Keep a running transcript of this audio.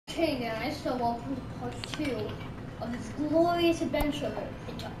Hey guys, so welcome to part 2 of this glorious adventure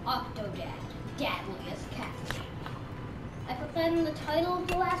into Octodad, Dadliest cat. I put that in the title of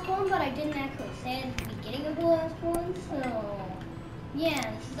the last one, but I didn't actually say it at the beginning of the last one, so yeah,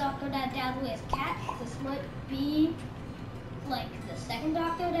 this is Octodad, Dadliest cat. This might be like the second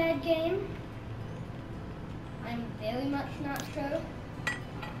Octodad game. I'm very much not sure.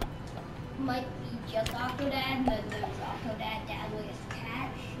 Might be just Octodad, and then there's Octodad, Dadliest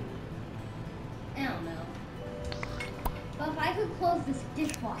cat. I don't know. But if I could close this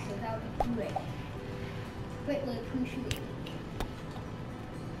dishwasher, that would be great. Greatly appreciated.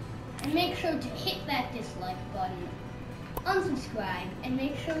 And make sure to hit that dislike button, unsubscribe, and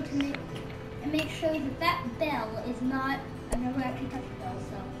make sure that that bell is not. I've never actually touched the bell,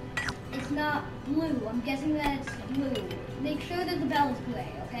 so it's not blue. I'm guessing that it's blue. Make sure that the bell is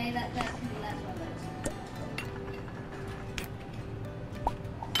gray. Okay, that's what it is.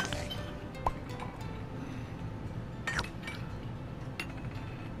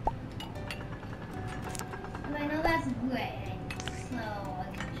 I know that's gray, so I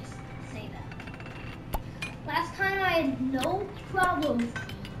can just say that. Last time I had no problems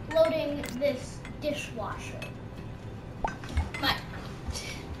loading this dishwasher. But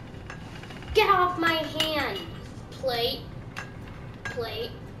get off my hand! Plate,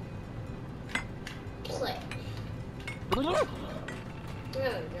 plate, plate.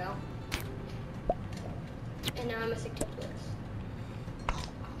 There we go. And now I'm missing 2 plates.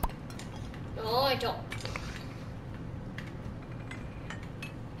 No, I don't.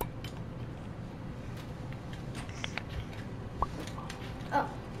 Oh,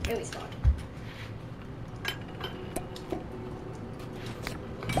 here we start.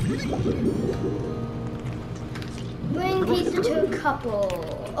 Bring pizza to a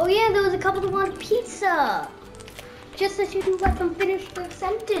couple. Oh yeah, there was a couple that wanted pizza. Just as you let them finish their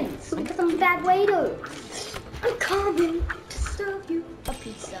sentence, because I'm a bad waiter. I'm coming to serve you a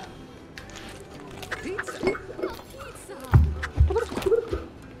pizza. Pizza.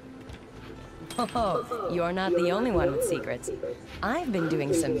 Oh, you're not the only one with secrets. I've been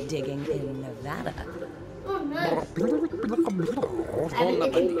doing some digging in Nevada. Oh, nice. It's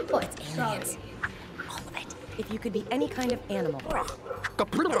aliens. All of it. If you could be any kind of animal.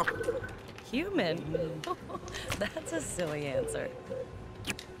 Human? That's a silly answer.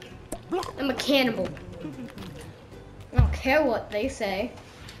 I'm a cannibal. I don't care what they say.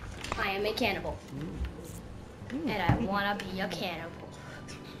 I am a cannibal. And I want to be a cannibal.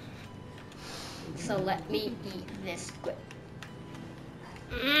 So let me eat this squid.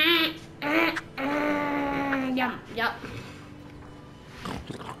 Yum, yum.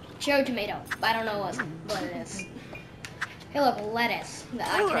 Cherry tomato. I don't know what it is. Hey, look, lettuce. That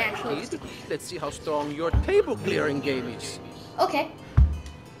I can actually. Let's see how strong your table clearing game is. Okay.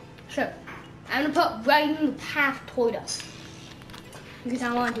 Sure. I'm gonna put right in the path toward us. Because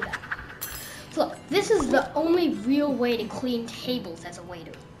I want to do that. So look, this is the only real way to clean tables as a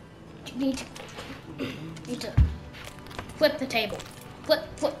waiter. You need to flip the table.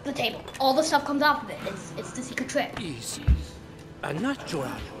 Flip the table. All the stuff comes off of it. It's the secret trick. Easy. A natural.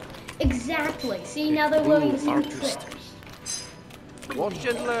 Exactly. See, now they're learning the secret trick. Watch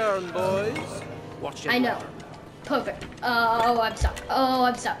and learn, boys. Watch and I know. learn. Perfect. Oh, I'm stuck. Oh,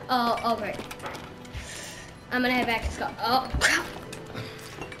 I'm stuck. Oh, great. I'm gonna head back to Scott. Oh, crap.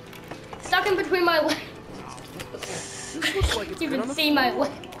 Stuck in between my legs. This looks like it's You been can on see my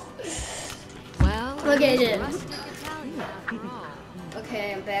legs. Well, Look at it.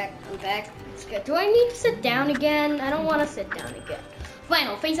 Okay, I'm back. It's good. Do I need to sit down again? I don't want to sit down again.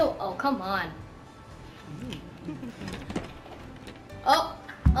 Final face. Oh, come on. Oh,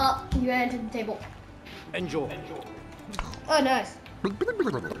 you ran into the table. Enjoy. Oh, nice.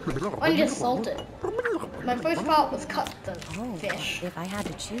 I just salted. My first thought was cut the fish. If I had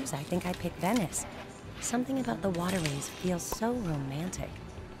to choose, I think I'd pick Venice. Something about the waterways feels so romantic.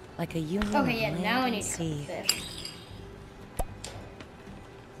 Like a union of Okay, yeah, land now I and need to cut sea. the fish.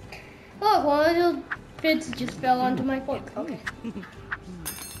 Look, one of those bits just fell onto my fork. Okay.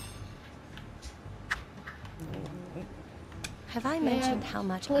 Have I mentioned how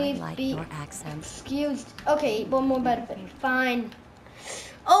much I please like be your accent? Excused. Okay, one more bite of fish. Fine.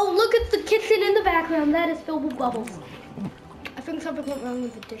 Oh, look at the kitchen in the background. That is filled with bubbles. I think something went wrong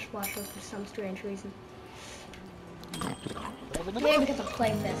with the dishwasher for some strange reason. Maybe because I'm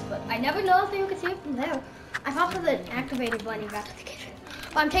playing this, but I never noticed that you could see it from there. I thought that it activated when you got to the kitchen.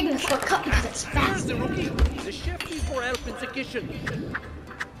 But I'm taking a shortcut because it's Here's fast. the rookie. The chef needs more help in the kitchen.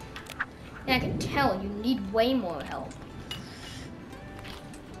 Yeah, I can tell you need way more help.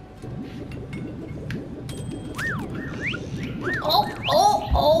 Oh,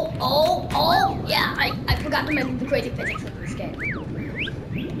 Oh. Yeah, I forgot to mention the crazy physics of this game.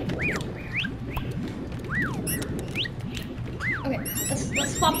 Okay,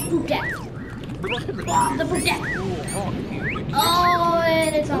 let's swap Brudette. The Brudette. Oh,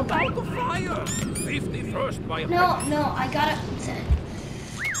 and it's on fire. The fire! Safety first, my No, I gotta.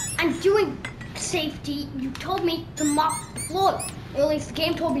 I'm doing safety. You told me to mop the floor. Or at least the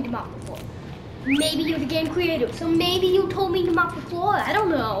game told me to mop the floor. Maybe you're the game creator, so maybe you told me to mop the floor. I don't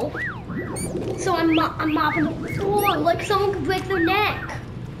know. So I'm mopping the floor like someone could break their neck.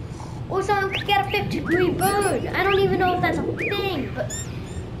 Or someone could get a 50-degree burn. I don't even know if that's a thing, but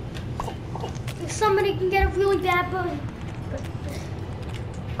somebody can get a really bad burn.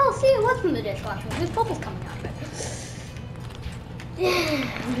 Oh, see, it was from the dishwasher. There's bubbles coming out of it.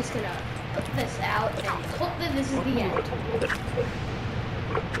 I'm just gonna put this out and hope that this is the end.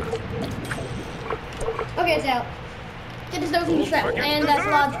 Okay, it's out. Get his nose in the trap, and that's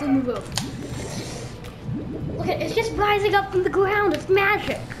lodged in the roof. Look at it, it's just rising up from the ground. It's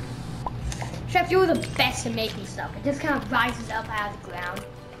magic. Chef, you're the best at making stuff. It just kind of rises up out of the ground.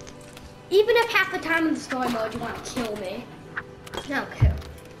 Even if half the time in the story mode you want to kill me. No, kill.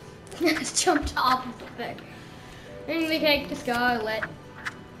 Just jumped off of the thing. And we take the Scarlet.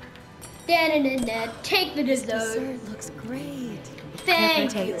 Take the dessert. This dessert looks great.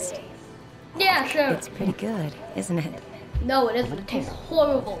 Thank Care for you. taste? Yeah, sure. It's pretty good, isn't it? No, it isn't. It tastes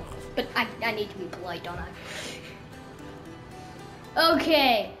horrible. But I need to be polite, don't I?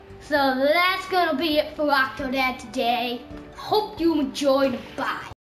 Okay, so that's gonna be it for Octodad today. Hope you enjoyed. Bye.